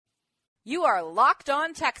You are Locked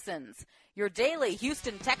On Texans, your daily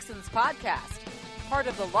Houston Texans podcast. Part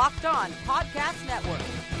of the Locked On Podcast Network,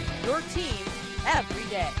 your team every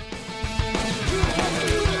day.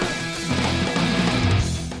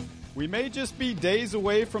 We may just be days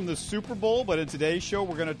away from the Super Bowl, but in today's show,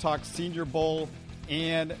 we're going to talk Senior Bowl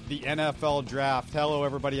and the NFL Draft. Hello,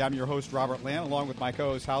 everybody. I'm your host, Robert Land, along with my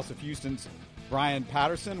co-host, House of Houston's Brian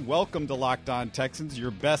Patterson. Welcome to Locked On Texans,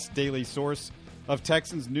 your best daily source of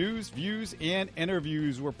Texans news, views, and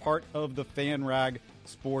interviews. We're part of the FanRag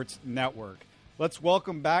Sports Network. Let's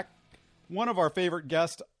welcome back one of our favorite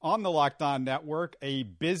guests on the Locked On Network, a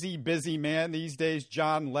busy man these days,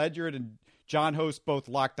 John Ledyard. And John hosts both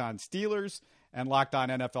Locked On Steelers and Locked On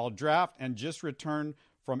NFL Draft, and just returned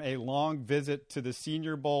from a long visit to the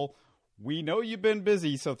Senior Bowl. We know you've been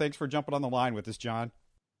busy, so thanks for jumping on the line with us, John.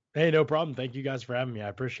 Hey, no problem. Thank you guys for having me. I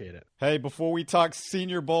appreciate it. Hey, before we talk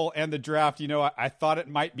Senior Bowl and the draft, I thought it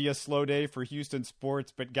might be a slow day for Houston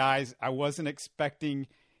sports, but guys, I wasn't expecting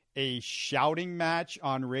a shouting match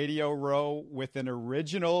on Radio Row with an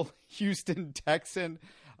original Houston Texan.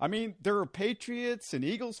 I mean, there are Patriots and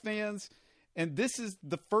Eagles fans, and this is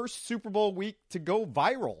the first Super Bowl week to go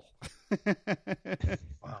viral.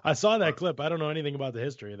 I saw that clip. I don't know anything about the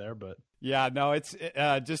history there, but yeah, no, it's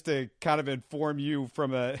just to kind of inform you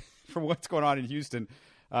from what's going on in Houston.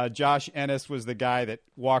 Josh Ennis was the guy that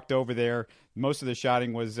walked over there. Most of the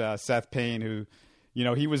shouting was Seth Payne, who,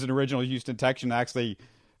 he was an original Houston Texan. Actually,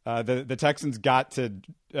 the Texans got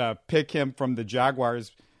to pick him from the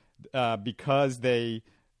Jaguars because they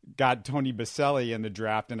got Tony Boselli in the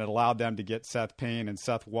draft, and it allowed them to get Seth Payne and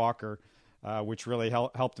Seth Walker, which really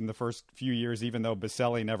helped him the first few years, even though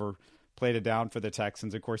Boselli never played it down for the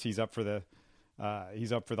Texans. Of course, he's up for the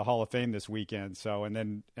Hall of Fame this weekend. So,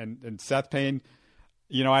 and Seth Payne,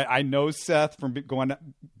 I know Seth from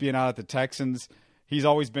being out at the Texans. He's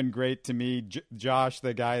always been great to me. Josh,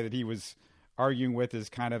 the guy that he was arguing with, is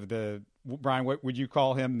kind of Brian, what would you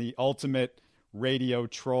call him? The ultimate radio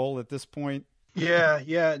troll at this point?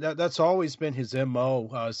 Yeah. That's always been his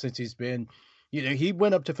MO since he's been. He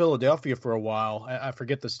went up to Philadelphia for a while. I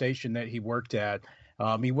forget the station that he worked at.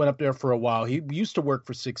 He went up there for a while. He used to work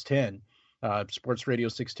for 610, Sports Radio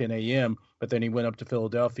 610 AM, but then he went up to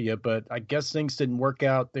Philadelphia. But I guess things didn't work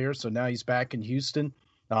out there, so now he's back in Houston,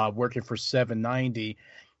 working for 790.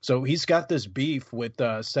 So he's got this beef with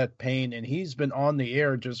Seth Payne, and he's been on the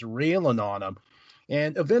air just railing on him.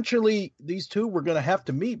 And eventually, these two were going to have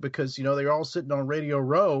to meet because, they're all sitting on Radio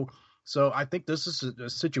Row. So I think this is a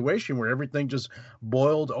situation where everything just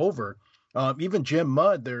boiled over. Even Jim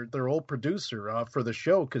Mudd, their old producer for the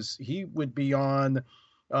show, because he would be on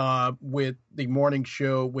with the morning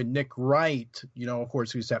show with Nick Wright, of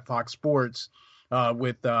course, who's at Fox Sports,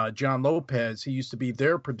 with John Lopez. He used to be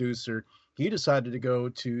their producer. He decided to go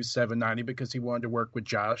to 790 because he wanted to work with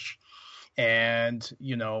Josh. And,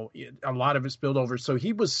 a lot of it spilled over. So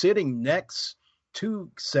he was sitting next to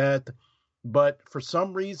Seth, but for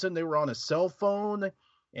some reason they were on a cell phone,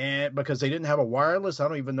 and because they didn't have a wireless. I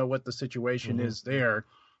don't even know what the situation is there.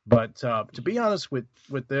 But to be honest with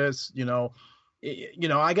this,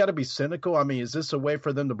 I got to be cynical. I mean, is this a way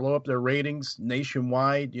for them to blow up their ratings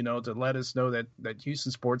nationwide, to let us know that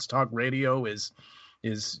Houston Sports Talk Radio is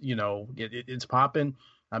it's popping?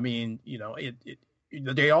 I mean,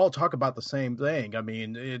 they all talk about the same thing. I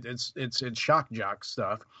mean, it's shock jock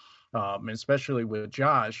stuff, especially with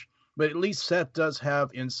Josh. But at least Seth does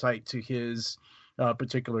have insight to his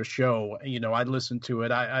particular show. I'd listen to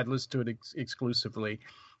it. I'd listen to it exclusively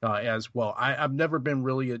as well. I've never been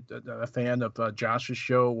really a fan of Josh's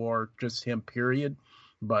show or just him, period.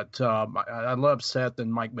 But I love Seth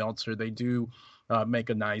and Mike Meltzer. They do make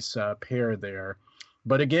a nice pair there.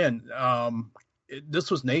 But again, this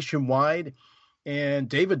was nationwide. And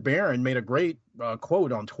David Barron made a great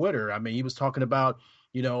quote on Twitter. I mean, he was talking about,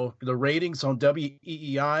 the ratings on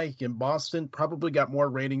WEEI in Boston probably got more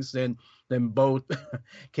ratings than both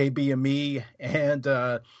KBME and,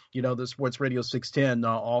 the Sports Radio 610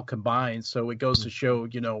 all combined. So it goes to show,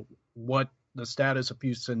 what the status of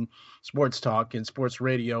Houston sports talk and sports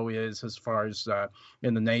radio is as far as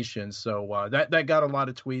in the nation. So that got a lot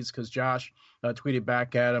of tweets because Josh tweeted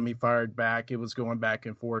back at him. He fired back. It was going back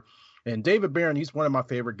and forth. And David Barron, he's one of my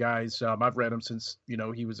favorite guys. I've read him since,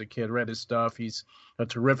 he was a kid, read his stuff. He's a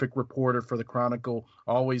terrific reporter for the Chronicle,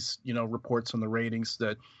 always, reports on the ratings,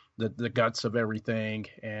 the guts of everything.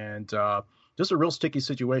 And just a real sticky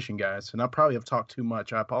situation, guys. And I probably have talked too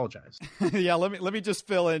much. I apologize. Yeah, let me just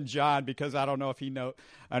fill in John, because I don't know if he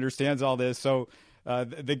understands all this. So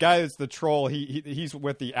the guy that's the troll, he's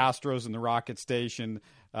with the Astros and the Rocket station,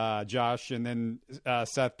 Josh, and then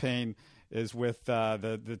Seth Payne is with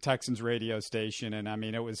the Texans radio station, and I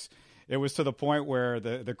mean it was to the point where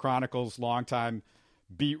the Chronicle's longtime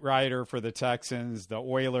beat writer for the Texans, the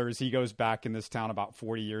Oilers, he goes back in this town about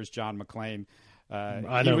 40 years, John McClain.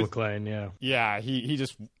 I know McClain, yeah. Yeah, he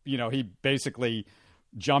just, he basically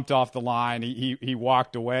jumped off the line. He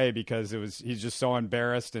walked away because he's just so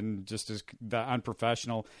embarrassed and just the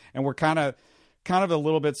unprofessional. And we're kind of a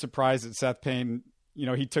little bit surprised that Seth Payne,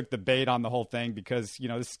 he took the bait on the whole thing because,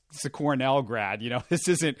 this is a Cornell grad. This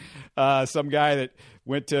isn't some guy that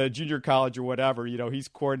went to junior college or whatever. He's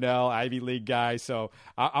Cornell, Ivy League guy. So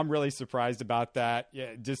I'm really surprised about that.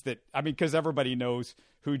 Yeah, just that, because everybody knows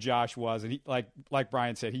who Josh was. And he, like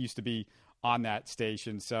Brian said, he used to be on that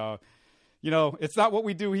station. So, it's not what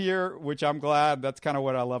we do here, which I'm glad. That's kind of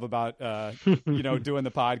what I love about, doing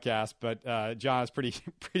the podcast. But John, it's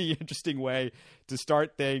pretty interesting way to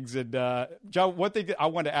start things. And John, one thing that I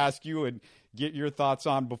want to ask you and get your thoughts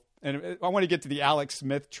on, and I want to get to the Alex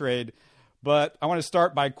Smith trade, but I want to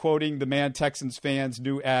start by quoting the man Texans fans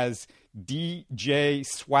knew as DJ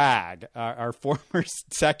Swag, our former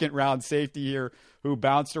second-round safety here who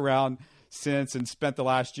bounced around since and spent the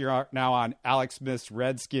last year now on Alex Smith's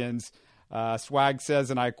Redskins. Swag says,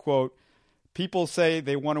 and I quote, "People say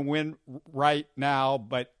they want to win right now,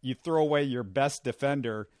 but you throw away your best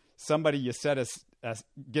defender, somebody you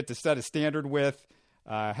get to set a standard with.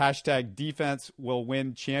 Hashtag defense will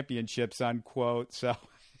win championships," unquote. So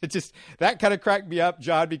that kind of cracked me up,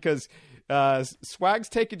 John, because Swag's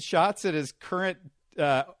taking shots at his current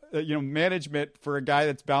management for a guy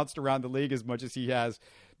that's bounced around the league as much as he has.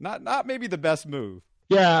 Not maybe the best move.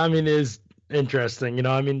 Yeah, it is interesting.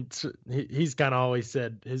 He's kind of always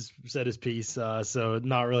said his piece, so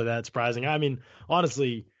not really that surprising.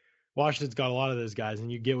 Honestly, Washington's got a lot of those guys,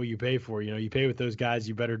 and you get what you pay for. You pay with those guys,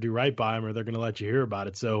 you better do right by them, or they're going to let you hear about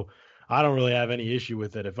it. So I don't really have any issue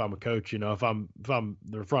with it if I'm a coach. If I'm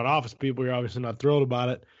the front office people, you're obviously not thrilled about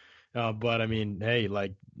it. But hey,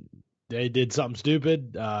 they did something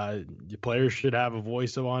stupid. The players should have a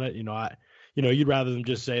voice on it. You'd rather them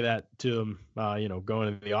just say that to them, go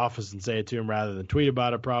into the office and say it to them rather than tweet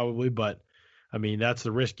about it probably. But that's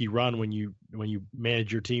the risk you run when you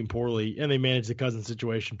manage your team poorly, and they manage the Cousins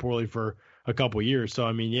situation poorly for a couple of years. So,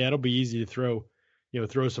 it'll be easy to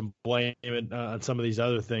throw some blame on some of these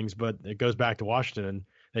other things, but it goes back to Washington, and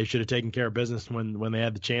they should have taken care of business when they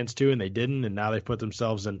had the chance to, and they didn't. And now they've put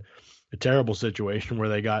themselves in a terrible situation where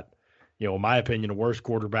they got, in my opinion, a worse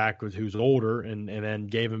quarterback who's older, and then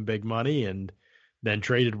gave him big money and then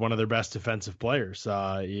traded one of their best defensive players.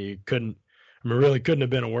 You really couldn't have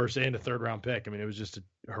been a worse, and a third-round pick. It was just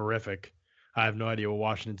horrific. I have no idea what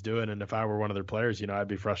Washington's doing, and if I were one of their players, I'd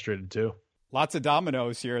be frustrated too. Lots of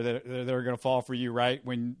dominoes here that are going to fall for you, right?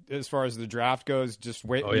 When as far as the draft goes, just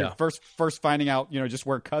wait. Oh, yeah. First finding out, just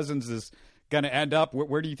where Cousins is going to end up.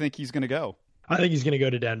 Where do you think he's going to go? I think he's going to go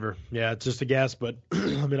to Denver. Yeah, it's just a guess, but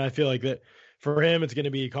I feel like that for him, it's going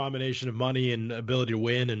to be a combination of money and ability to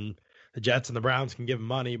win. And the Jets and the Browns can give him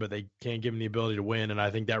money, but they can't give him the ability to win. And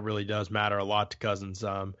I think that really does matter a lot to Cousins.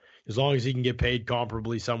 As long as he can get paid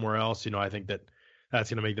comparably somewhere else, I think that's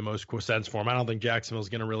going to make the most sense for him. I don't think Jacksonville's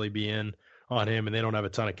going to really be in on him, and they don't have a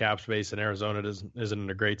ton of cap space, and Arizona isn't in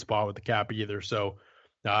a great spot with the cap either. So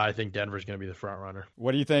I think Denver's going to be the front runner.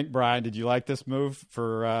 What do you think, Brian? Did you like this move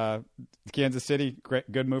for Kansas City?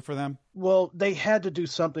 Good move for them? Well, they had to do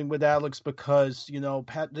something with Alex because,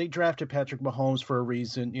 they drafted Patrick Mahomes for a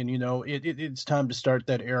reason, and, it's time to start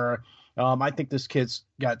that era. I think this kid's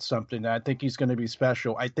got something. I think he's going to be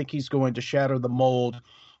special. I think he's going to shatter the mold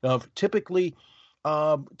of typically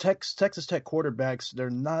Texas Tech quarterbacks.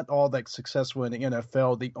 They're not all that successful in the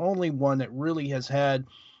NFL. The only one that really has had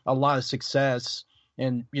a lot of success,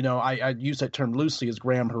 and, I use that term loosely, is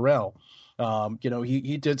Graham Harrell.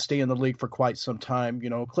 He did stay in the league for quite some time.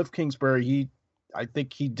 Cliff Kingsbury, I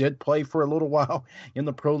think he did play for a little while in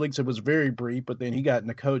the pro leagues. It was very brief, but then he got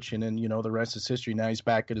into coaching, and, the rest is history. Now he's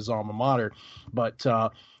back at his alma mater. But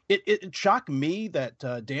it shocked me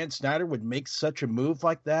that Dan Snyder would make such a move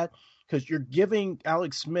like that, because you're giving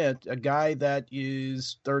Alex Smith, a guy that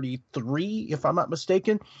is 33, if I'm not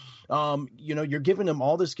mistaken, you're giving him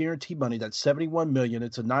all this guaranteed money. That's $71 million.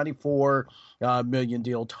 It's a $94 million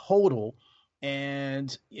deal total.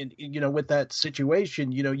 And, with that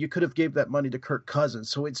situation, you could have gave that money to Kirk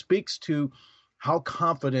Cousins. So it speaks to how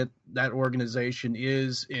confident that organization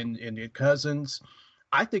is in Cousins.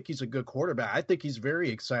 I think he's a good quarterback. I think he's very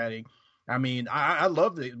exciting. I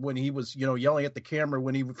loved it when he was, yelling at the camera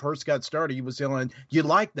when he first got started. He was yelling, "You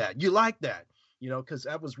like that? You like that?" Because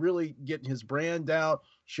that was really getting his brand out,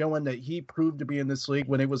 showing that he proved to be in this league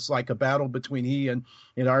when it was like a battle between he and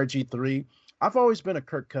RG3. I've always been a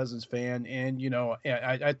Kirk Cousins fan, and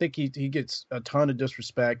I think he gets a ton of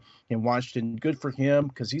disrespect in Washington. Good for him,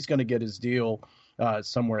 because he's going to get his deal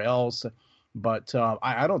somewhere else. But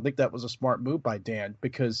I don't think that was a smart move by Dan,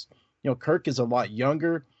 because Kirk is a lot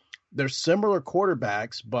younger. They're similar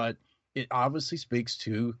quarterbacks, but it obviously speaks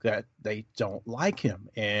to that they don't like him,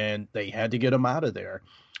 and they had to get him out of there.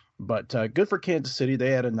 But good for Kansas City.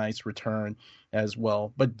 They had a nice return as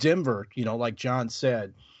well. But Denver, like John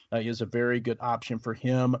said, is a very good option for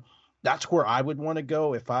him. That's where I would want to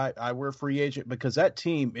go if I were a free agent, because that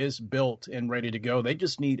team is built and ready to go. They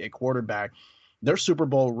just need a quarterback. They're Super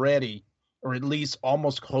Bowl ready, or at least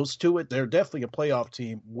almost close to it. They're definitely a playoff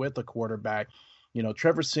team with a quarterback.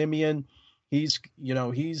 Trevor Siemian, he's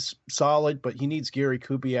solid, but he needs Gary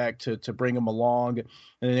Kubiak to bring him along. And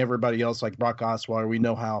then everybody else, like Brock Osweiler, we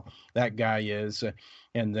know how that guy is.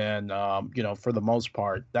 And then, for the most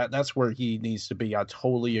part, that's where he needs to be. I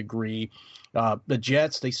totally agree. The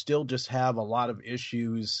Jets, they still just have a lot of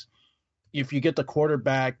issues. If you get the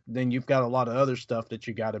quarterback, then you've got a lot of other stuff that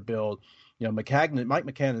you got to build. Mike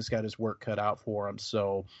McCannon's got his work cut out for him.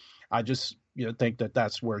 So I just think that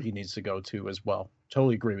that's where he needs to go to as well.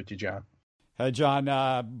 Totally agree with you, John. Hey, John,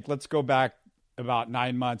 let's go back about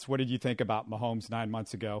 9 months. What did you think about Mahomes 9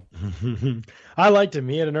 months ago? I liked him.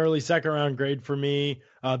 He had an early second-round grade for me.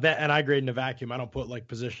 And I grade in a vacuum. I don't put like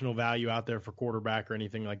positional value out there for quarterback or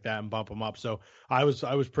anything like that and bump him up. So I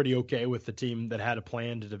was pretty okay with the team that had a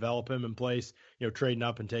plan to develop him in place. Trading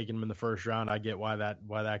up and taking him in the first round. I get why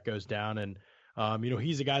that goes down. And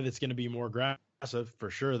he's a guy that's going to be more aggressive for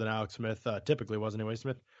sure than Alex Smith typically was anyway.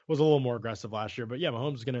 Smith was a little more aggressive last year, but yeah,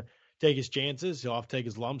 Mahomes is going to take his chances. He'll have to take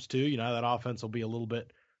his lumps too. That offense will be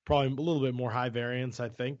probably a little bit more high variance. I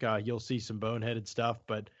think you'll see some boneheaded stuff,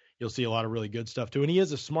 but you'll see a lot of really good stuff too. And he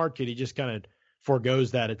is a smart kid. He just kind of forgoes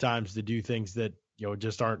that at times to do things that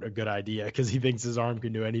just aren't a good idea, because he thinks his arm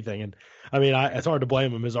can do anything. And I mean, it's hard to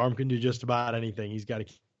blame him. His arm can do just about anything. He's got a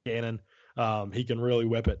cannon. He can really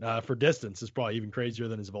whip it for distance. It's probably even crazier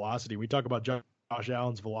than his velocity. We talk about Josh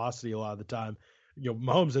Allen's velocity a lot of the time.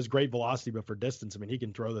 Mahomes has great velocity, but for distance, I mean, he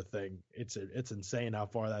can throw the thing. It's insane how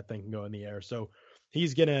far that thing can go in the air. So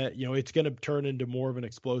he's gonna, it's gonna turn into more of an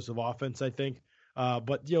explosive offense, I think.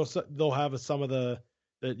 But so they'll have some of the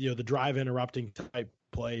drive interrupting type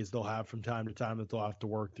plays they'll have from time to time that they'll have to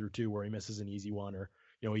work through too, where he misses an easy one, or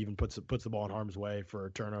even puts the ball in harm's way for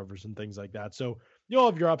turnovers and things like that. So you'll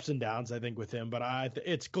have your ups and downs, I think, with him. But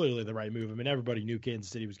it's clearly the right move. I mean, everybody knew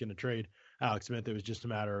Kansas City was going to trade Alex Smith. It was just a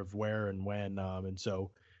matter of where and when. And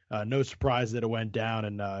so no surprise that it went down.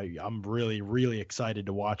 And I'm really, really excited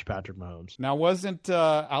to watch Patrick Mahomes. Now, wasn't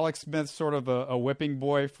Alex Smith sort of a whipping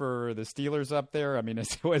boy for the Steelers up there? I mean,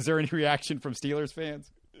 was there any reaction from Steelers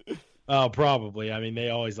fans? Oh, probably. I mean, they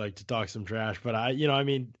always like to talk some trash. But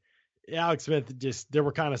Alex Smith, there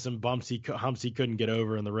were kind of some humps he couldn't get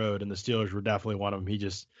over in the road, and the Steelers were definitely one of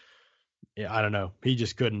them. I don't know. He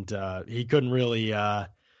just couldn't really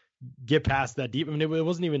get past that deep. I mean, it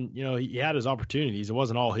wasn't even, he had his opportunities. It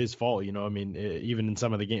wasn't all his fault. Even in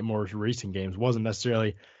some of the more recent games, it wasn't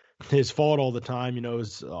necessarily his fault all the time. It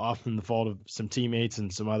was often the fault of some teammates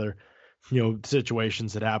and some other,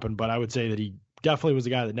 situations that happened. But I would say that he definitely was a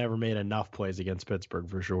guy that never made enough plays against Pittsburgh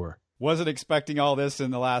for sure. Wasn't expecting all this in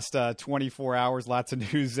the last 24 hours. Lots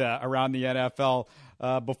of news around the NFL.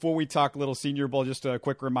 Before we talk a little Senior Bowl, just a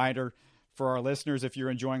quick reminder for our listeners, if you're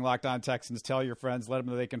enjoying Locked On Texans, tell your friends, let them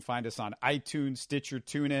know they can find us on iTunes, Stitcher,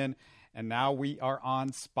 TuneIn, and now we are on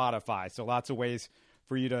Spotify. So lots of ways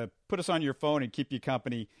for you to put us on your phone and keep you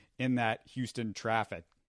company in that Houston traffic.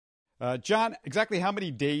 John, exactly how many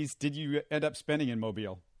days did you end up spending in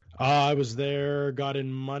Mobile? I was there, got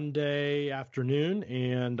in Monday afternoon,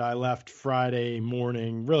 and I left Friday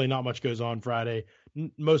morning. Really not much goes on Friday.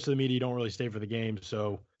 Most of the media don't really stay for the game.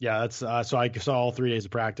 So, yeah, that's so I saw all 3 days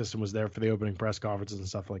of practice and was there for the opening press conferences and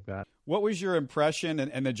stuff like that. What was your impression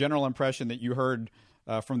and the general impression that you heard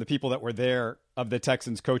from the people that were there of the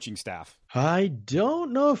Texans coaching staff? I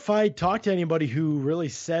don't know if I talked to anybody who really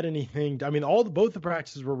said anything. I mean, both the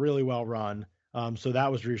practices were really well run. So that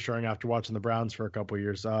was reassuring after watching the Browns for a couple of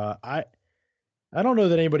years. I don't know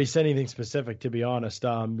that anybody said anything specific, to be honest.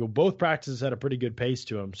 Both practices had a pretty good pace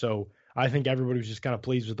to them. So I think everybody was just kind of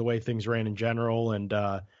pleased with the way things ran in general. And,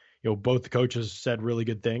 both the coaches said really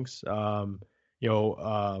good things,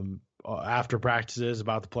 after practices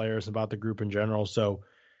about the players and about the group in general. So,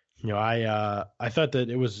 I thought that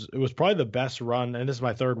it was probably the best run, and this is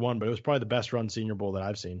my third one, but it was probably the best run Senior Bowl that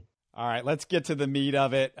I've seen. All right, let's get to the meat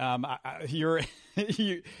of it. You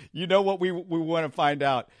know what we want to find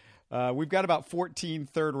out. We've got about 14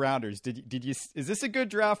 third rounders. Did you? Is this a good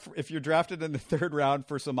draft if you're drafted in the third round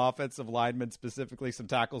for some offensive linemen, specifically some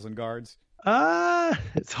tackles and guards?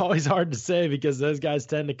 It's always hard to say because those guys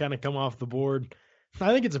tend to kind of come off the board.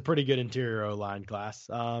 I think it's a pretty good interior O-line class.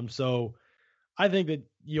 So I think that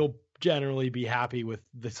you'll generally be happy with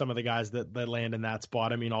some of the guys that land in that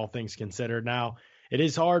spot. I mean, all things considered. Now, it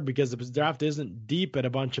is hard because the draft isn't deep at a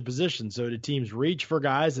bunch of positions. So do teams reach for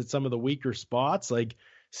guys at some of the weaker spots like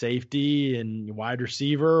safety and wide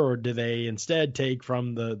receiver, or do they instead take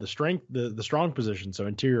from the strong position? So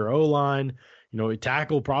interior O-line, a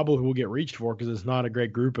tackle probably will get reached for because it's not a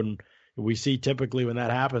great group. And we see typically when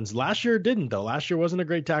that happens. Last year it didn't, though. Last year wasn't a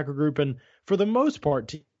great tackle group. And for the most part,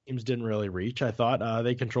 teams didn't really reach. I thought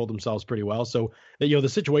they controlled themselves pretty well. So the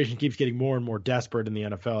situation keeps getting more and more desperate in the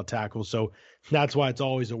NFL at tackle. So that's why it's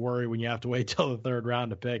always a worry when you have to wait till the third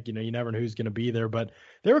round to pick. You never know who's going to be there. But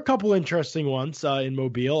there were a couple interesting ones in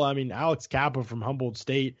Mobile. I mean, Alex Kappa from Humboldt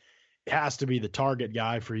State has to be the target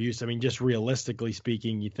guy for use. I mean, just realistically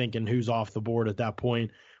speaking, you're thinking who's off the board at that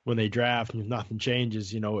point when they draft, and if nothing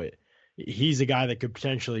changes, he's a guy that could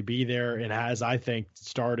potentially be there and has, I think,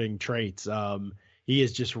 starting traits. He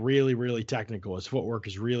is just really, really technical. His footwork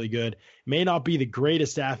is really good. May not be the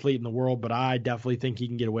greatest athlete in the world, but I definitely think he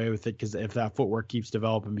can get away with it because if that footwork keeps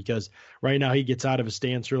developing, because right now he gets out of his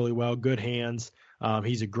stance really well, good hands.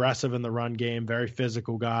 He's aggressive in the run game, very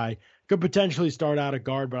physical guy. Could potentially start out at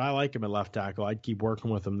guard, but I like him at left tackle. I'd keep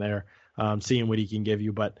working with him there, seeing what he can give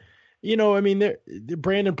you. But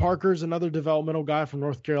Brandon Parker's another developmental guy from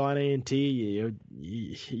North Carolina A&T.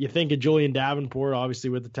 You think of Julian Davenport,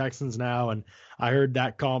 obviously with the Texans now, and I heard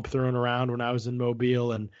that comp thrown around when I was in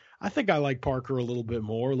Mobile, and I think I like Parker a little bit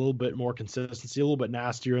more consistency, a little bit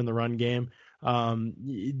nastier in the run game.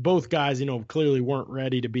 Both guys, clearly weren't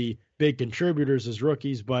ready to be big contributors as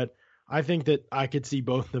rookies, but I think that I could see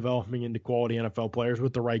both developing into quality NFL players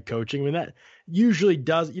with the right coaching. I mean, that usually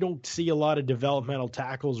you don't see a lot of developmental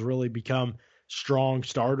tackles really become strong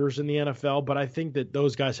starters in the NFL, but I think that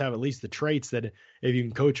those guys have at least the traits that if you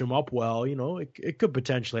can coach them up well, it could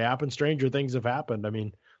potentially happen. Stranger things have happened. I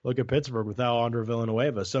mean, look at Pittsburgh with Alejandro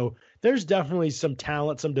Villanueva. So there's definitely some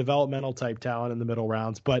talent, some developmental type talent in the middle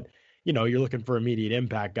rounds, but you're looking for immediate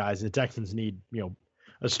impact guys. The Texans need,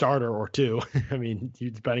 a starter or two. I mean,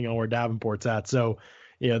 depending on where Davenport's at. So,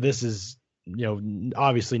 this is,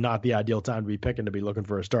 obviously not the ideal time to be picking to be looking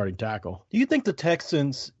for a starting tackle. Do you think the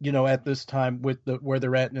Texans, at this time with where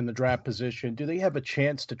they're at in the draft position, do they have a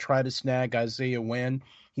chance to try to snag Isaiah Wynn?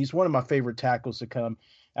 He's one of my favorite tackles to come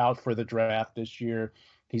out for the draft this year.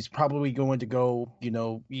 He's probably going to go,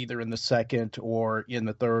 either in the second or in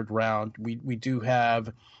the third round. We do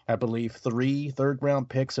have, I believe, 3 third-round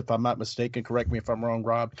picks, if I'm not mistaken. Correct me if I'm wrong,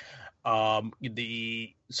 Rob.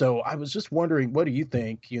 So I was just wondering, what do you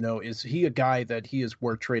think? Is he a guy that he is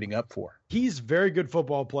worth trading up for? He's a very good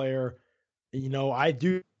football player. I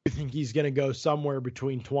do think he's going to go somewhere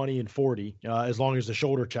between 20 and 40, as long as the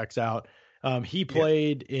shoulder checks out. He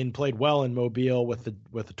played well in Mobile with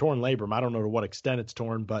the torn labrum. I don't know to what extent it's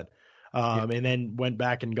torn, but and then went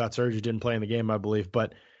back and got surgery, didn't play in the game, I believe.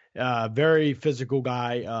 But very physical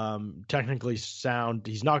guy, technically sound.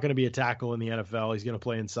 He's not going to be a tackle in the NFL. He's going to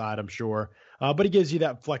play inside, I'm sure. But he gives you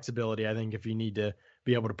that flexibility, I think, if you need to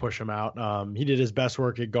be able to push him out. He did his best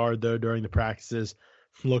work at guard, though, during the practices.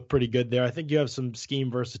 Looked pretty good there. I think you have some scheme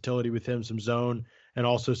versatility with him, some zone, and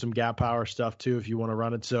also some gap power stuff, too, if you want to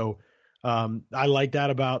run it. So I like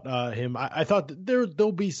that about him. I thought that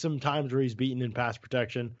there'll be some times where he's beaten in pass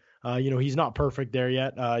protection. He's not perfect there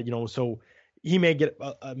yet. So he may get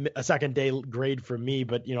a second day grade from me,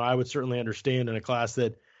 but I would certainly understand in a class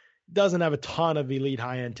that doesn't have a ton of elite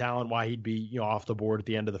high end talent why he'd be off the board at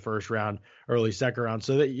the end of the first round, early second round.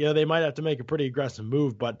 So that they might have to make a pretty aggressive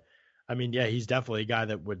move, but I mean, yeah, he's definitely a guy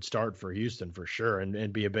that would start for Houston for sure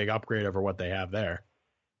and be a big upgrade over what they have there.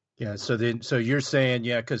 Yeah. So you're saying,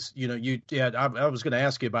 because I was going to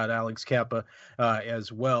ask you about Alex Kappa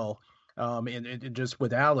as well. And just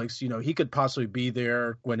with Alex, he could possibly be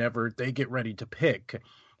there whenever they get ready to pick.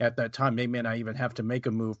 At that time, they may not even have to make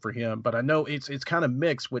a move for him. But I know it's kind of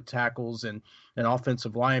mixed with tackles and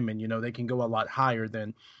offensive linemen. They can go a lot higher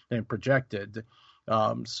than projected.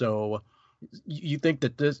 So you think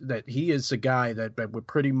that he is a guy that would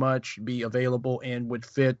pretty much be available and would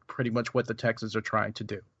fit pretty much what the Texans are trying to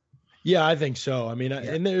do? Yeah, I think so. I mean,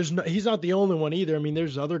 and he's not the only one either. I mean,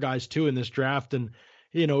 there's other guys too in this draft, and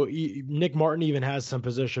Nick Martin even has some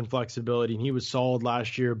position flexibility, and he was solid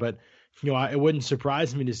last year. But it wouldn't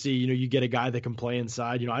surprise me to see you get a guy that can play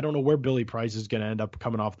inside. I don't know where Billy Price is going to end up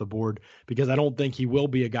coming off the board because I don't think he will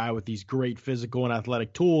be a guy with these great physical and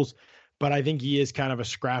athletic tools. but I think he is kind of a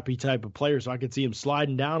scrappy type of player. So I could see him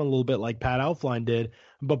sliding down a little bit like Pat Elflein did,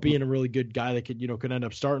 but being a really good guy that could end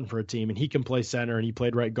up starting for a team. And he can play center, and he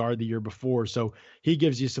played right guard the year before. So he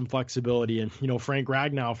gives you some flexibility. And, Frank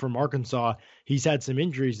Ragnow from Arkansas, he's had some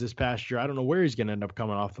injuries this past year. I don't know where he's going to end up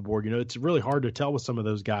coming off the board. It's really hard to tell with some of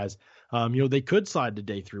those guys. They could slide to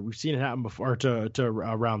day 3. We've seen it happen before, to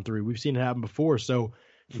round 3. We've seen it happen before. So,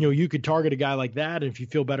 you could target a guy like that. And if you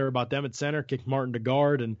feel better about them at center, kick Martin to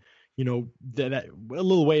guard, and, that a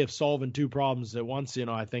little way of solving 2 problems at once,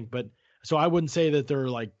 I think. But so I wouldn't say that they're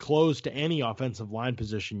like close to any offensive line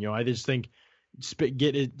position. I just think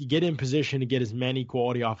get in position to get as many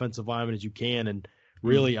quality offensive linemen as you can. And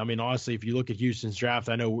really, I mean, honestly, if you look at Houston's draft,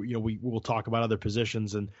 I know, we will talk about other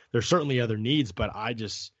positions, and there's certainly other needs, but I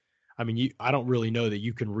don't really know that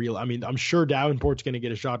you can I'm sure Davenport's going to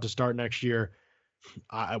get a shot to start next year.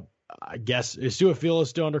 I guess is Su'a-Filo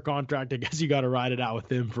still under contract? I guess you got to ride it out with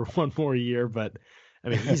him for one more year, but I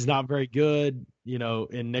mean, he's not very good,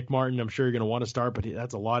 and Nick Martin, I'm sure you're going to want to start, but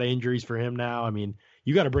that's a lot of injuries for him now. I mean,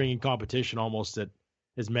 you got to bring in competition almost at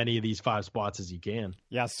as many of these 5 spots as you can.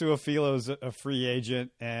 Yeah. Su'a-Filo's a free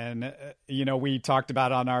agent. And, we talked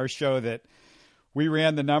about on our show that we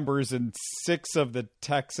ran the numbers, and 6 of the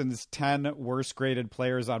Texans' 10 worst graded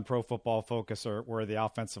players on Pro Football Focus were the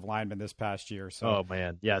offensive linemen this past year. So, oh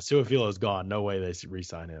man, yeah, Su'a-Filo's gone. No way they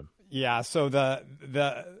re-sign him. Yeah. So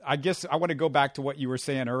I guess I want to go back to what you were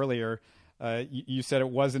saying earlier. You said it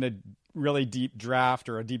wasn't a really deep draft,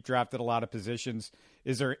 or a deep draft at a lot of positions.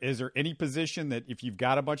 Is there any position that, if you've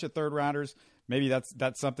got a bunch of 3rd rounders, maybe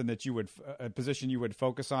that's something that a position you would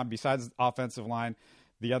focus on besides offensive line?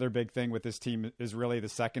 The other big thing with this team is really the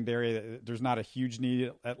secondary. There's not a huge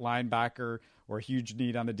need at linebacker, or a huge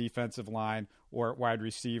need on the defensive line, or at wide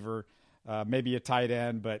receiver, maybe a tight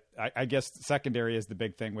end. But I guess secondary is the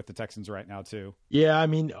big thing with the Texans right now too. Yeah, I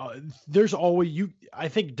mean, there's always I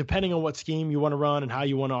think depending on what scheme you want to run and how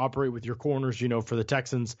you want to operate with your corners, for the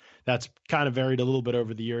Texans, that's kind of varied a little bit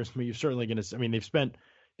over the years. I mean, you're certainly going to. I mean,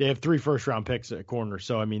 they have 3 first-round picks at corner.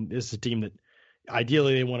 So I mean, this is a team that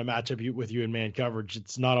ideally they want to match up with you in man coverage.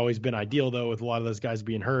 It's not always been ideal though, with a lot of those guys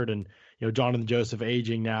being hurt, and Jonathan Joseph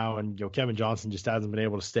aging now, and Kevin Johnson just hasn't been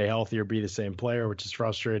able to stay healthy or be the same player, which is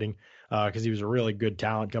frustrating because he was a really good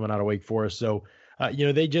talent coming out of Wake Forest. So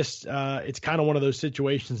they just it's kind of one of those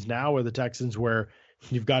situations now where the Texans, where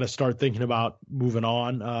you've got to start thinking about moving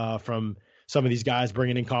on from some of these guys,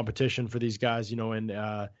 bringing in competition for these guys,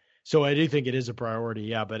 and so I do think it is a priority.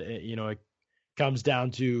 Yeah, but it comes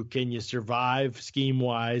down to, can you survive scheme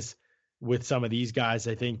wise with some of these guys?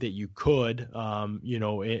 I think that you could,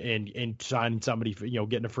 and signing somebody for,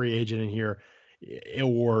 getting a free agent in here,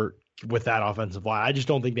 or with that offensive line. I just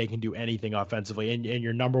don't think they can do anything offensively. And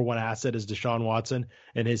your number 1 asset is Deshaun Watson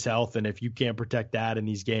and his health. And if you can't protect that in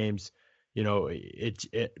these games,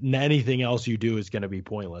 anything else you do is going to be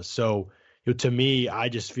pointless. So, to me, I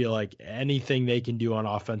just feel like anything they can do on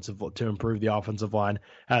offensive to improve the offensive line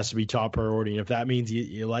has to be top priority. And if that means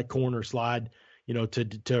you let corner slide,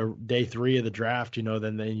 to day 3 of the draft,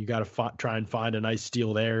 then you got to try and find a nice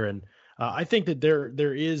steal there. And I think that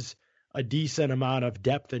there is a decent amount of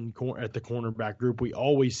depth at the cornerback group. We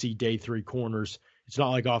always see day 3 corners. It's not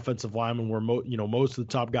like offensive linemen where most of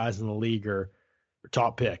the top guys in the league are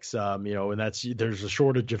top picks, and there's a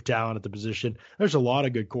shortage of talent at the position. There's a lot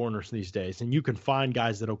of good corners these days, and you can find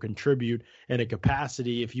guys that'll contribute in a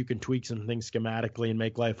capacity if you can tweak some things schematically and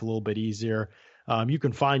make life a little bit easier. You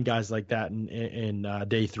can find guys like that in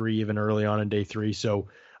day 3, even early on in day 3. So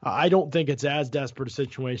I don't think it's as desperate a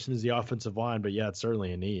situation as the offensive line, but yeah, it's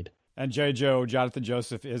certainly a need. And Jonathan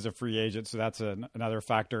Joseph is a free agent, so that's another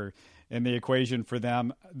factor in the equation for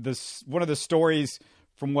them. One of the stories,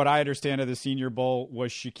 from what I understand, of the Senior Bowl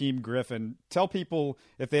was Shaquem Griffin. Tell people,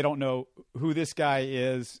 if they don't know, who this guy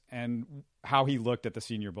is and how he looked at the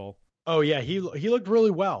Senior Bowl. Oh yeah, he looked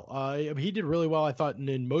really well. He did really well, I thought,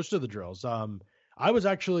 in most of the drills. I was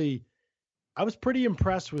pretty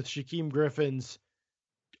impressed with Shaquem Griffin's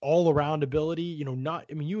all-around ability.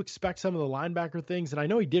 You expect some of the linebacker things, and I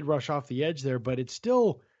know he did rush off the edge there, but it's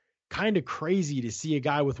still kind of crazy to see a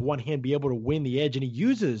guy with one hand be able to win the edge, and he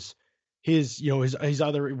uses his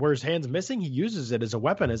other, where his hand's missing, he uses it as a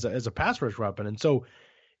weapon, as a pass rush weapon. And so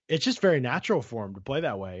it's just very natural for him to play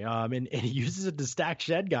that way. And he uses it to stack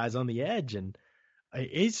shed guys on the edge. And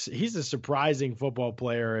he's a surprising football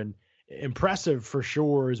player and impressive for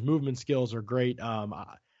sure. His movement skills are great.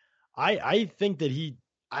 I think that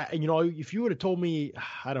if you would have told me,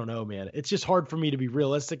 I don't know, man, it's just hard for me to be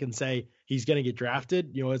realistic and say he's going to get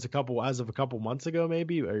drafted, as of a couple months ago,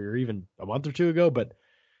 maybe, or even a month or 2 ago. But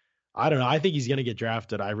I don't know. I think he's going to get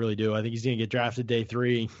drafted. I really do. I think he's going to get drafted day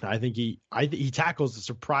 3. I think he tackles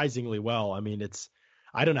surprisingly well. I mean,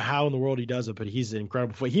 I don't know how in the world he does it, but he's an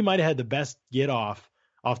incredible. He might have had the best get off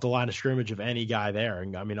the line of scrimmage of any guy there.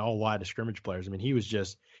 And I mean, all line of scrimmage players. I mean,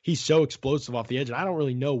 he's so explosive off the edge. And I don't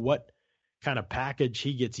really know what kind of package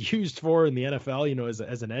he gets used for in the NFL,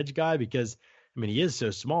 as an edge guy, because I mean, he is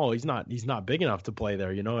so small. He's not big enough to play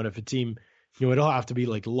there, and if a team, it'll have to be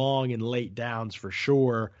like long and late downs for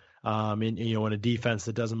sure. In a defense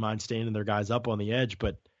that doesn't mind standing their guys up on the edge,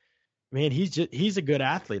 but man, he's a good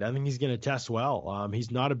athlete. I think he's going to test well.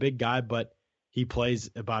 He's not a big guy, but he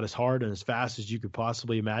plays about as hard and as fast as you could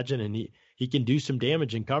possibly imagine. And he can do some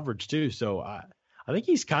damage in coverage too. So I think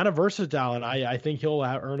he's kind of versatile, and I think he'll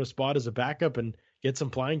earn a spot as a backup and get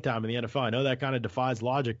some playing time in the NFL. I know that kind of defies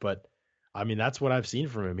logic, but I mean, that's what I've seen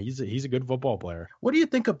from him. He's a good football player. What do you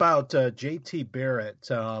think about J.T. Barrett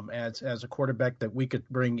as a quarterback that we could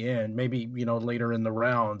bring in, maybe, later in the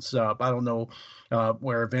rounds? I don't know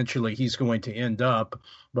where eventually he's going to end up,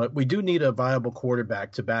 but we do need a viable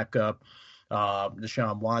quarterback to back up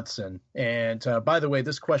Deshaun Watson. And by the way,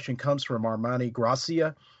 this question comes from Armani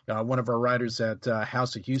Gracia, one of our writers at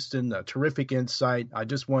House of Houston. Terrific insight. I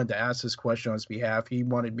just wanted to ask this question on his behalf. He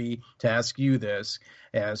wanted me to ask you this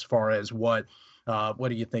as far as what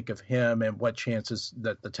do you think of him and what chances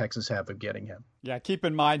that the Texans have of getting him? Yeah, keep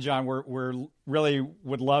in mind, John, we're really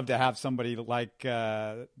would love to have somebody like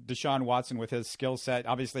Deshaun Watson with his skill set.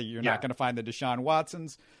 Obviously, you're not going to find the Deshaun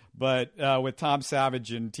Watsons, but with Tom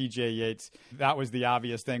Savage and TJ Yates, that was the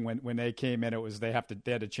obvious thing when they came in. It was they had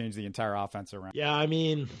to change the entire offense around. Yeah, I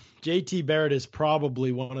mean, JT Barrett is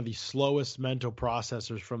probably one of the slowest mental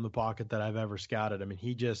processors from the pocket that I've ever scouted. I mean,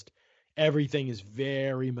 everything is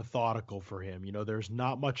very methodical for him. There's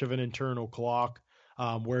not much of an internal clock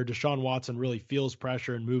where Deshaun Watson really feels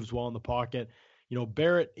pressure and moves well in the pocket.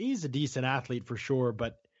 Barrett, he's a decent athlete for sure,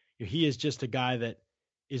 but he is just a guy that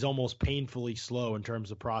is almost painfully slow in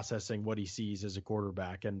terms of processing what he sees as a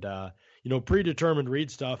quarterback. And, predetermined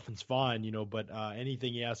read stuff is fine, but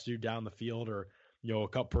anything he has to do down the field or, a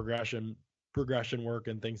cup progression work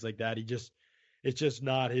and things like that, it's just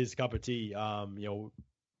not his cup of tea.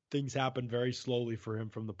 Things happen very slowly for him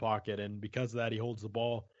from the pocket. And because of that, he holds the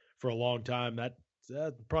ball for a long time. That's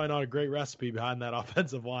probably not a great recipe behind that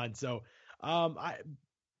offensive line. So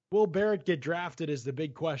will Barrett get drafted is the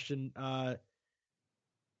big question.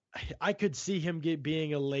 I could see him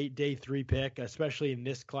being a late day 3 pick, especially in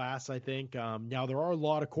this class, I think. Now, there are a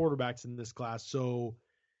lot of quarterbacks in this class, so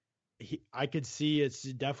I could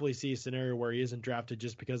definitely see a scenario where he isn't drafted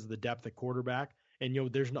just because of the depth at quarterback. And,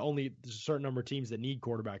 there's a certain number of teams that need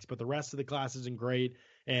quarterbacks, but the rest of the class isn't great.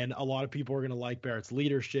 And a lot of people are going to like Barrett's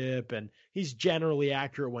leadership, and he's generally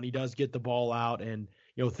accurate when he does get the ball out and,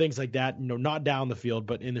 things like that, not down the field,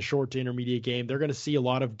 but in the short to intermediate game. They're going to see a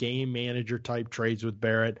lot of game manager type trades with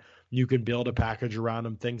Barrett. You can build a package around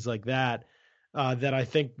him, things like that, that I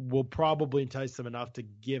think will probably entice them enough to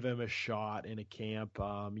give him a shot in a camp,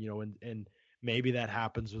 and maybe that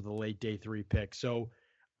happens with a late day 3 pick. So,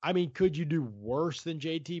 I mean, could you do worse than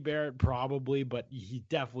JT Barrett? Probably, but he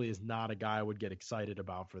definitely is not a guy I would get excited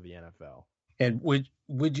about for the NFL. And would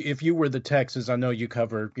you, if you were the Texans, I know you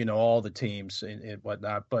cover, all the teams and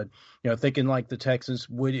whatnot, but, thinking like the Texans,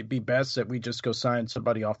 would it be best that we just go sign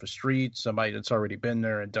somebody off the street, somebody that's already been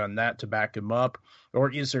there and done that to back him up?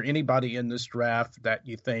 Or is there anybody in this draft that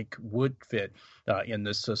you think would fit in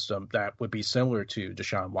this system that would be similar to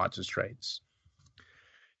Deshaun Watson's traits?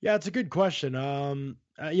 Yeah, it's a good question.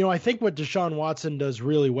 I think what Deshaun Watson does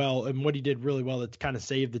really well, and what he did really well that kind of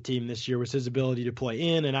saved the team this year, was his ability to play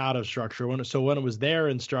in and out of structure. When it was there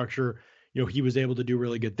in structure, he was able to do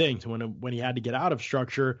really good things. When he had to get out of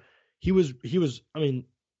structure, he was. I mean,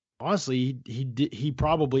 honestly, he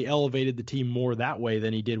probably elevated the team more that way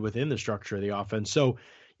than he did within the structure of the offense. So,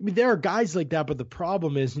 I mean, there are guys like that, but the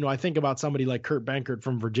problem is, I think about somebody like Kurt Benkert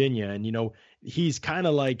from Virginia, and he's kind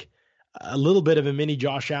of like a little bit of a mini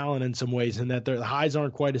Josh Allen in some ways, in that the highs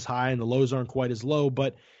aren't quite as high and the lows aren't quite as low,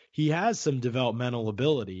 but he has some developmental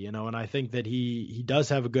ability, and I think that he does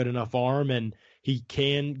have a good enough arm, and he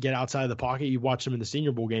can get outside the pocket. You watched him in the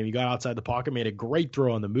Senior Bowl game. He got outside the pocket, made a great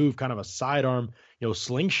throw on the move, kind of a sidearm,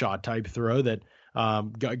 slingshot type throw that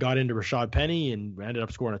got into Rashad Penny and ended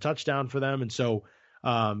up scoring a touchdown for them. And so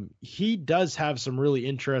he does have some really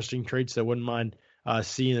interesting traits that wouldn't mind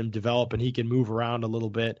seeing him develop, and he can move around a little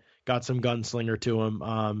bit. Got some gunslinger to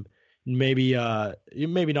him. Maybe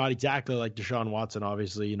not exactly like Deshaun Watson,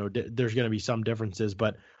 obviously, there's going to be some differences,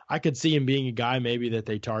 but I could see him being a guy maybe that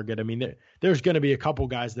they target. I mean, there's going to be a couple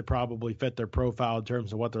guys that probably fit their profile in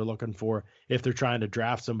terms of what they're looking for if they're trying to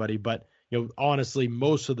draft somebody, but honestly,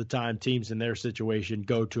 most of the time teams in their situation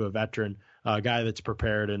go to a veteran, guy that's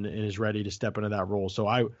prepared and is ready to step into that role. So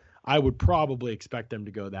I would probably expect them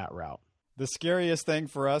to go that route. The scariest thing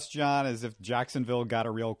for us, John, is if Jacksonville got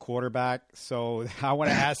a real quarterback. So I want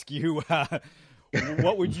to ask you,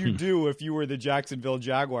 what would you do if you were the Jacksonville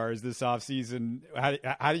Jaguars this offseason?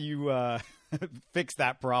 How do you fix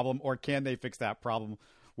that problem, or can they fix that problem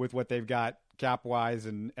with what they've got cap-wise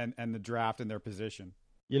and the draft and their position?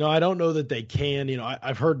 I don't know that they can.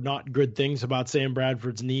 I've heard not good things about Sam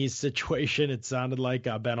Bradford's knees situation. It sounded like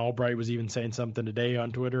Ben Albright was even saying something today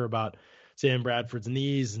on Twitter about Sam Bradford's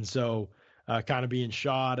knees, and so kind of being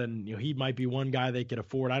shot. And he might be one guy they could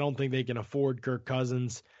afford. I don't think they can afford Kirk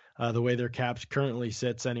Cousins the way their caps currently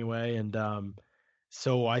sits anyway. And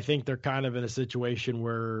so I think they're kind of in a situation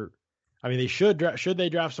where, they should they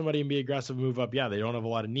draft somebody and be aggressive, move up? Yeah, they don't have a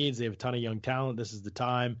lot of needs. They have a ton of young talent. This is the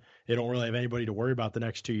time. They don't really have anybody to worry about the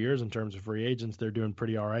next 2 years in terms of free agents. They're doing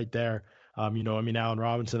pretty all right there. Allen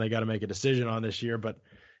Robinson, they got to make a decision on this year, but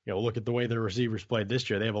look at the way their receivers played this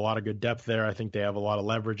year. They have a lot of good depth there. I think they have a lot of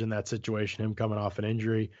leverage in that situation, him coming off an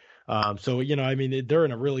injury. They're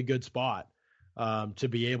in a really good spot to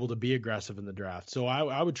be able to be aggressive in the draft. So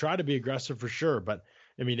I would try to be aggressive for sure, but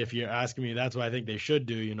if you're asking me, that's what I think they should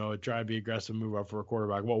do, try to be aggressive, move up for a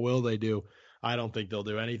quarterback. What will they do? I don't think they'll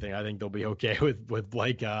do anything. I think they'll be okay with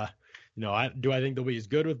Blake. Do I think they'll be as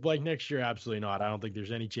good with Blake next year? Absolutely not. I don't think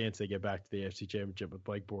there's any chance they get back to the AFC Championship with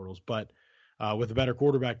Blake Bortles, but with a better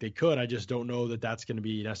quarterback, they could. I just don't know that that's going to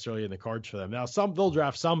be necessarily in the cards for them. Now, they'll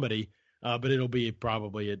draft somebody, but it'll be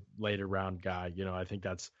probably a later round guy. I think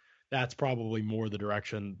that's probably more the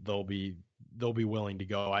direction they'll be willing to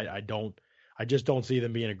go. I just don't see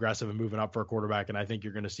them being aggressive and moving up for a quarterback, and I think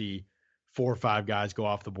you're going to see 4 or 5 guys go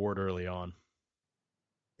off the board early on.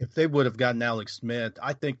 If they would have gotten Alex Smith,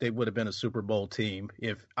 I think they would have been a Super Bowl team.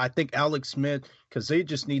 I think Alex Smith, because they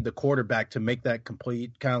just need the quarterback to make that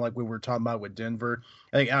complete, kind of like we were talking about with Denver.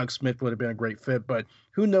 I think Alex Smith would have been a great fit, but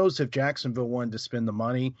who knows if Jacksonville wanted to spend the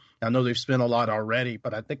money. I know they've spent a lot already,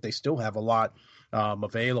 but I think they still have a lot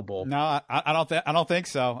available. No, I don't think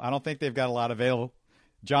so. I don't think they've got a lot available.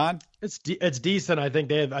 John? It's decent. I think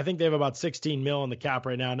they have about 16 mil in the cap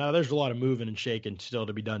right now. Now there's a lot of moving and shaking still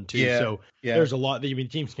to be done too. Yeah, there's a lot.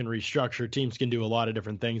 Teams can restructure. Teams can do a lot of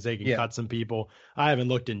different things. They can cut some people. I haven't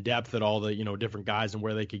looked in depth at all the different guys and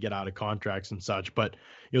where they could get out of contracts and such. But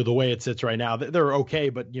the way it sits right now, they're okay.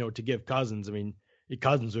 But to give Cousins,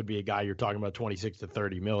 Cousins would be a guy you're talking about 26 to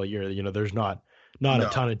 30 mil a year. There's not a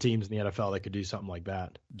ton of teams in the NFL that could do something like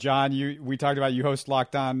that. John, we talked about you host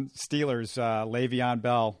Locked On Steelers, Le'Veon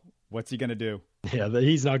Bell. What's he going to do? Yeah,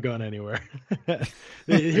 he's not going anywhere.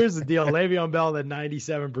 Here's the deal. Le'Veon Bell had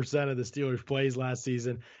 97% of the Steelers plays last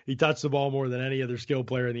season. He touched the ball more than any other skill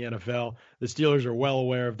player in the NFL. The Steelers are well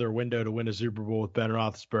aware of their window to win a Super Bowl with Ben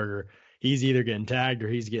Roethlisberger. He's either getting tagged or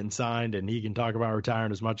he's getting signed, and he can talk about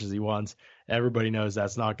retiring as much as he wants. Everybody knows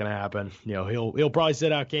that's not going to happen. He'll probably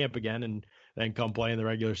sit out camp again and then come play in the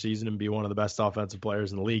regular season and be one of the best offensive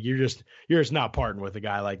players in the league. You're just not parting with a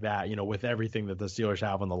guy like that, with everything that the Steelers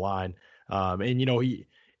have on the line.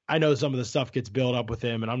 I know some of the stuff gets built up with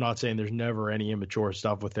him, and I'm not saying there's never any immature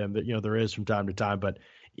stuff with him that, there is from time to time, but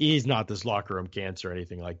he's not this locker room cancer or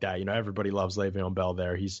anything like that. Everybody loves Le'Veon Bell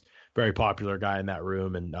there. He's a very popular guy in that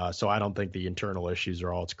room. And so I don't think the internal issues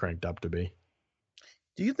are all it's cranked up to be.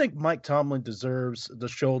 Do you think Mike Tomlin deserves the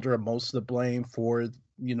shoulder of most of the blame for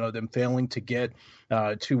them failing to get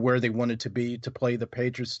to where they wanted to be to play the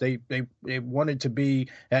Patriots? They wanted to be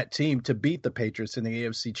that team to beat the Patriots in the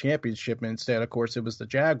AFC Championship, and instead, of course, it was the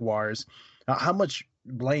Jaguars. How much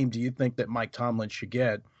blame do you think that Mike Tomlin should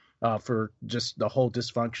get for just the whole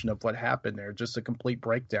dysfunction of what happened there? Just a complete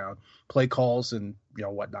breakdown, play calls, and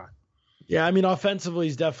whatnot. Yeah, offensively,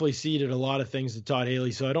 he's definitely ceded a lot of things to Todd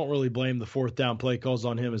Haley, so I don't really blame the 4th down play calls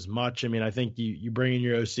on him as much. I think you bring in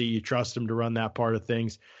your OC, you trust him to run that part of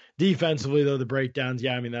things. Defensively, though, the breakdowns,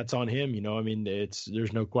 that's on him.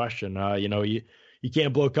 There's no question. You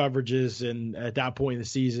can't blow coverages, and at that point in the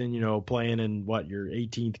season, playing in your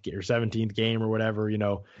 18th or 17th game or whatever, you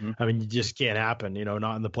just can't happen.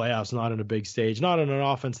 Not in the playoffs, not in a big stage, not in an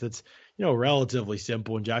offense that's relatively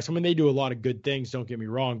simple in Jackson. They do a lot of good things, don't get me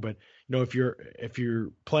wrong, but if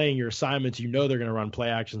you're playing your assignments, they're going to run play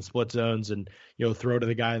action split zones and throw to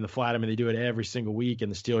the guy in the flat. They do it every single week,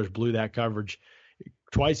 and the Steelers blew that coverage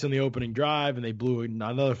twice in the opening drive, and they blew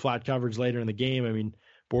another flat coverage later in the game.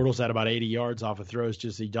 Bortles had about 80 yards off of throws,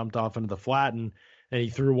 just he jumped off into the flat and he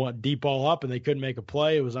threw one deep ball up, and they couldn't make a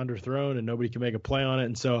play. It was underthrown, and nobody could make a play on it.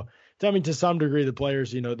 And so to some degree, the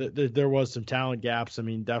players, there was some talent gaps. I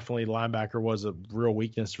mean, definitely linebacker was a real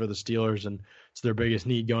weakness for the Steelers, and it's their biggest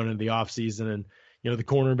need going into the offseason. And, the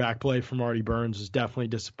cornerback play from Artie Burns was definitely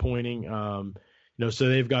disappointing. So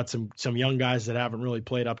they've got some young guys that haven't really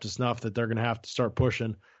played up to snuff that they're going to have to start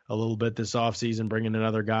pushing a little bit this offseason, bringing in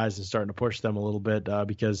other guys and starting to push them a little bit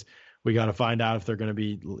because we got to find out if they're going to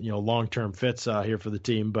be, long-term fits here for the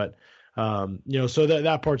team. But, so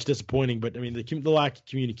that part's disappointing. But, I mean, the lack of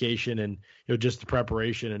communication and, just the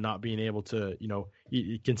preparation and not being able to,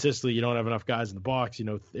 consistently, you don't have enough guys in the box,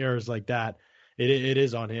 errors like that. It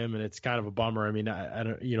is on him, and it's kind of a bummer. I mean, I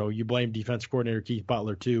don't, you blame defensive coordinator Keith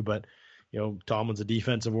Butler too, but Tomlin's a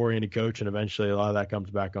defensive-oriented coach, and eventually a lot of that comes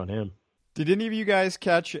back on him. Did any of you guys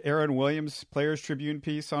catch Aaron Williams' Players Tribune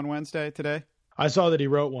piece on Wednesday today? I saw that he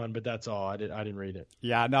wrote one, but that's all. I didn't read it.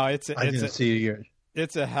 Yeah, no, I didn't see it yet.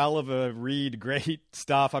 It's a hell of a read. Great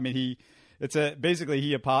stuff. I mean, he first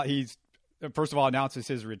of all announces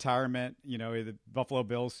his retirement. The Buffalo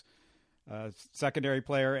Bills secondary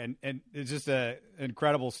player, and it's just an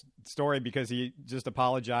incredible story because he just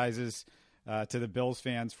apologizes to the Bills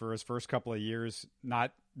fans for his first couple of years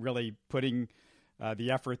not really putting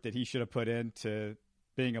the effort that he should have put into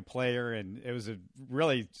being a player, and it was an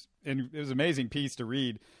amazing piece to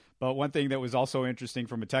read. But one thing that was also interesting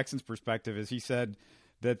from a Texans perspective is he said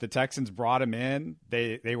that the Texans brought him in,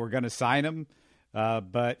 they were going to sign him,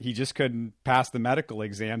 but he just couldn't pass the medical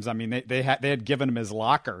exams. I mean, they had given him his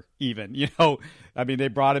locker even, I mean, they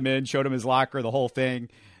brought him in, showed him his locker, the whole thing.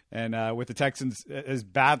 And with the Texans as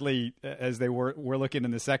badly as they were looking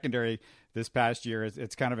in the secondary this past year,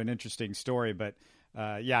 it's kind of an interesting story. But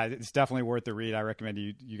yeah, it's definitely worth the read. I recommend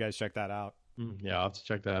you guys check that out. Yeah, I'll have to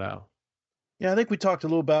check that out. Yeah, I think we talked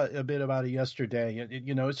a bit about it yesterday.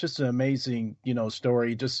 It's just an amazing,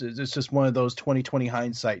 story. It's just one of those 20/20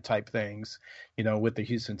 hindsight type things, with the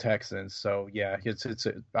Houston Texans. So yeah,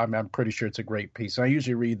 I'm pretty sure it's a great piece. I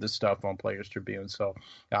usually read the stuff on Players Tribune, so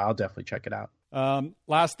I'll definitely check it out.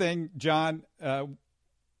 Last thing, John,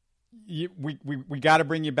 we got to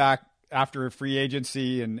bring you back after a free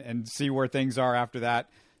agency and see where things are after that.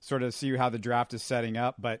 Sort of see how the draft is setting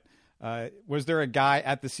up. But was there a guy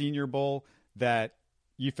at the Senior Bowl that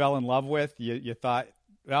you fell in love with? You thought,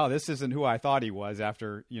 oh, this isn't who I thought he was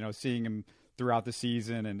after, seeing him throughout the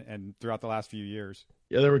season and throughout the last few years?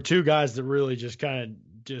 Yeah, there were two guys that really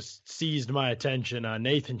just seized my attention.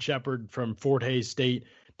 Nathan Shepard from Fort Hays State,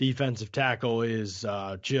 defensive tackle, is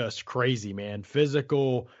just crazy, man.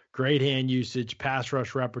 Physical, great hand usage, pass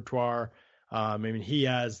rush repertoire. I mean, he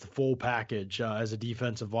has the full package as a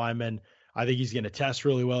defensive lineman. I think he's going to test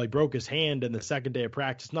really well. He broke his hand in the second day of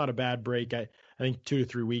practice. Not a bad break. I think 2 to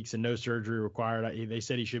 3 weeks and no surgery required. They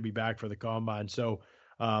said he should be back for the combine. So,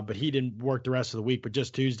 but he didn't work the rest of the week. But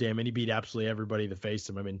just Tuesday, I mean, he beat absolutely everybody that faced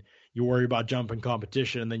him. I mean, you worry about jumping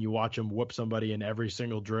competition, and then you watch him whoop somebody in every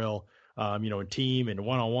single drill, in team and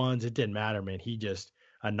one-on-ones. It didn't matter, man. He just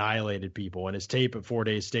annihilated people. And his tape at Fort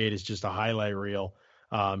Hays State is just a highlight reel.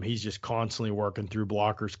 He's just constantly working through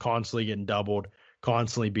blockers, constantly getting doubled,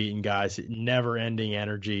 constantly beating guys, never ending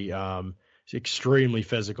energy. He's an extremely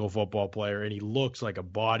physical football player, and he looks like a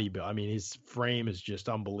bodybuilder. I mean, his frame is just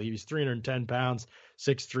unbelievable. He's 310 pounds,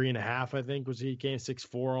 6'3.5", I think he came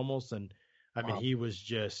 6'4" almost. And I mean, he was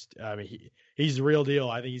just, he's the real deal.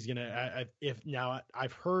 I think he's going to,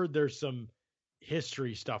 I've heard there's some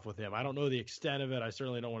history stuff with him. I don't know the extent of it. I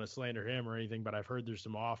certainly don't want to slander him or anything, but I've heard there's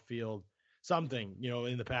some off-field something,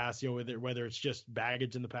 in the past, whether it's just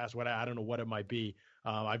baggage in the past, I don't know what it might be.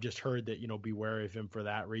 I've just heard that, be wary of him for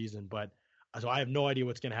that reason. But so I have no idea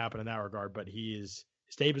what's going to happen in that regard, but his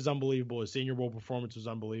tape is unbelievable. His Senior Bowl performance was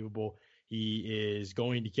unbelievable. He is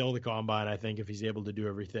going to kill the combine, I think, if he's able to do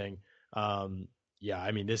everything. Yeah,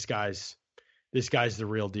 I mean, this guy's the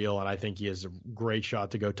real deal, and I think he has a great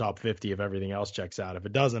shot to go top 50 if everything else checks out. If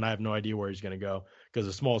it doesn't, I have no idea where he's going to go, because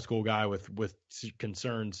a small school guy with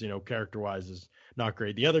concerns, character-wise, is not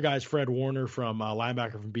great. The other guy is Fred Warner from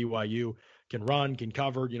linebacker from BYU. Can run, can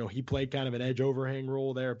cover. He played kind of an edge overhang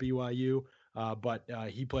role there at BYU, but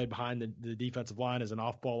he played behind the defensive line as an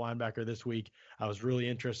off-ball linebacker this week. I was really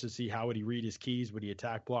interested to see how would he read his keys, would he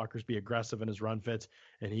attack blockers, be aggressive in his run fits,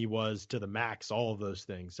 and he was to the max, all of those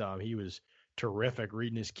things. He was terrific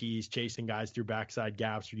reading his keys, chasing guys through backside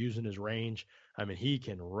gaps, using his range. I mean, he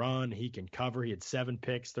can run, he can cover. He had 7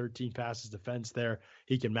 picks, 13 passes defense there.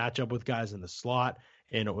 He can match up with guys in the slot.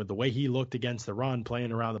 And with the way he looked against the run,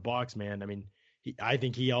 playing around the box, man, I mean, I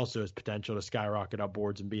think he also has potential to skyrocket up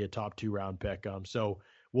boards and be a top 2 round pick. So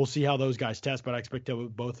we'll see how those guys test, but I expect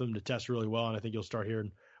both of them to test really well. And I think you'll start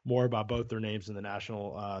hearing more about both their names in the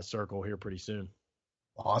national circle here pretty soon.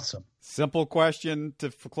 Awesome. Simple question to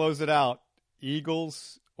close it out.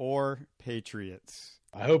 Eagles or Patriots?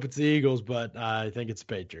 I hope it's the Eagles, but I think it's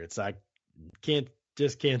the Patriots. I can't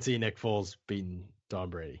see Nick Foles beating Tom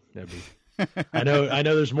Brady. I know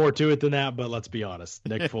there's more to it than that, but let's be honest.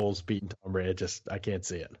 Nick Foles beating Tom Brady, I can't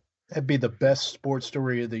see it. That'd be the best sports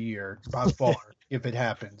story of the year by far if it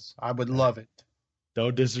happens. I would love it.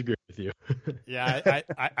 Don't disagree with you. Yeah,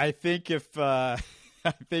 I think if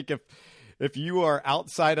you are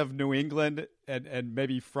outside of New England and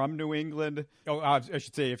maybe from New England, I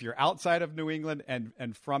should say if you're outside of New England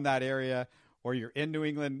and from that area, or you're in New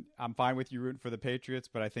England, I'm fine with you rooting for the Patriots,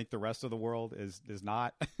 but I think the rest of the world is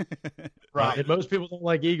not. Right. And most people don't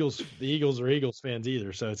like Eagles. The Eagles are Eagles fans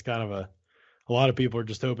either, so it's kind of a lot of people are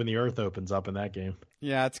just hoping the earth opens up in that game.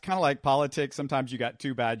 Yeah, it's kind of like politics. Sometimes you got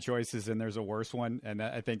two bad choices and there's a worse one, and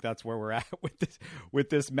I think that's where we're at with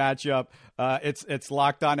this matchup. It's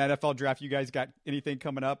Locked On NFL Draft. You guys got anything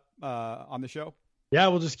coming up on the show? Yeah,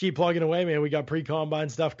 we'll just keep plugging away, man. We got pre-combine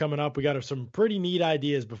stuff coming up. We got some pretty neat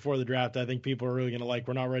ideas before the draft. I think people are really going to like.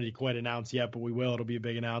 We're not ready to quite announce yet, but we will. It'll be a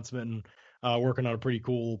big announcement, and working on a pretty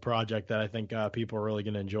cool project that I think people are really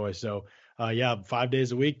going to enjoy. So, 5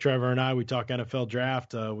 days a week, Trevor and I, we talk NFL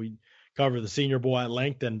draft. We cover the Senior Bowl at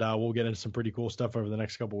length, and we'll get into some pretty cool stuff over the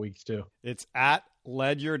next couple of weeks too. It's at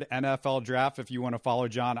Ledyard NFL Draft if you want to follow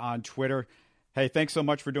John on Twitter. Hey, thanks so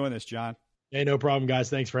much for doing this, John. Hey, no problem, guys.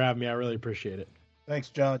 Thanks for having me. I really appreciate it. Thanks,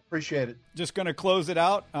 John. Appreciate it. Just going to close it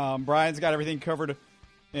out. Brian's got everything covered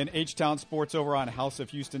in H-Town Sports over on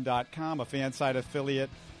houseofhouston.com, a fan side affiliate.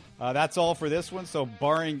 That's all for this one. So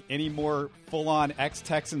barring any more full-on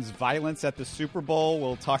ex-Texans violence at the Super Bowl,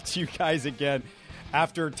 we'll talk to you guys again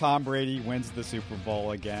after Tom Brady wins the Super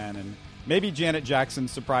Bowl again. And maybe Janet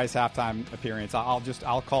Jackson's surprise halftime appearance.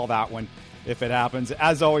 I'll call that one if it happens.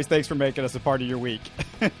 As always, thanks for making us a part of your week.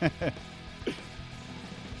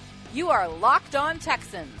 You are Locked On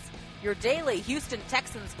Texans, your daily Houston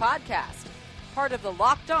Texans podcast. Part of the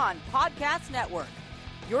Locked On Podcast Network,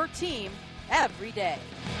 your team every day.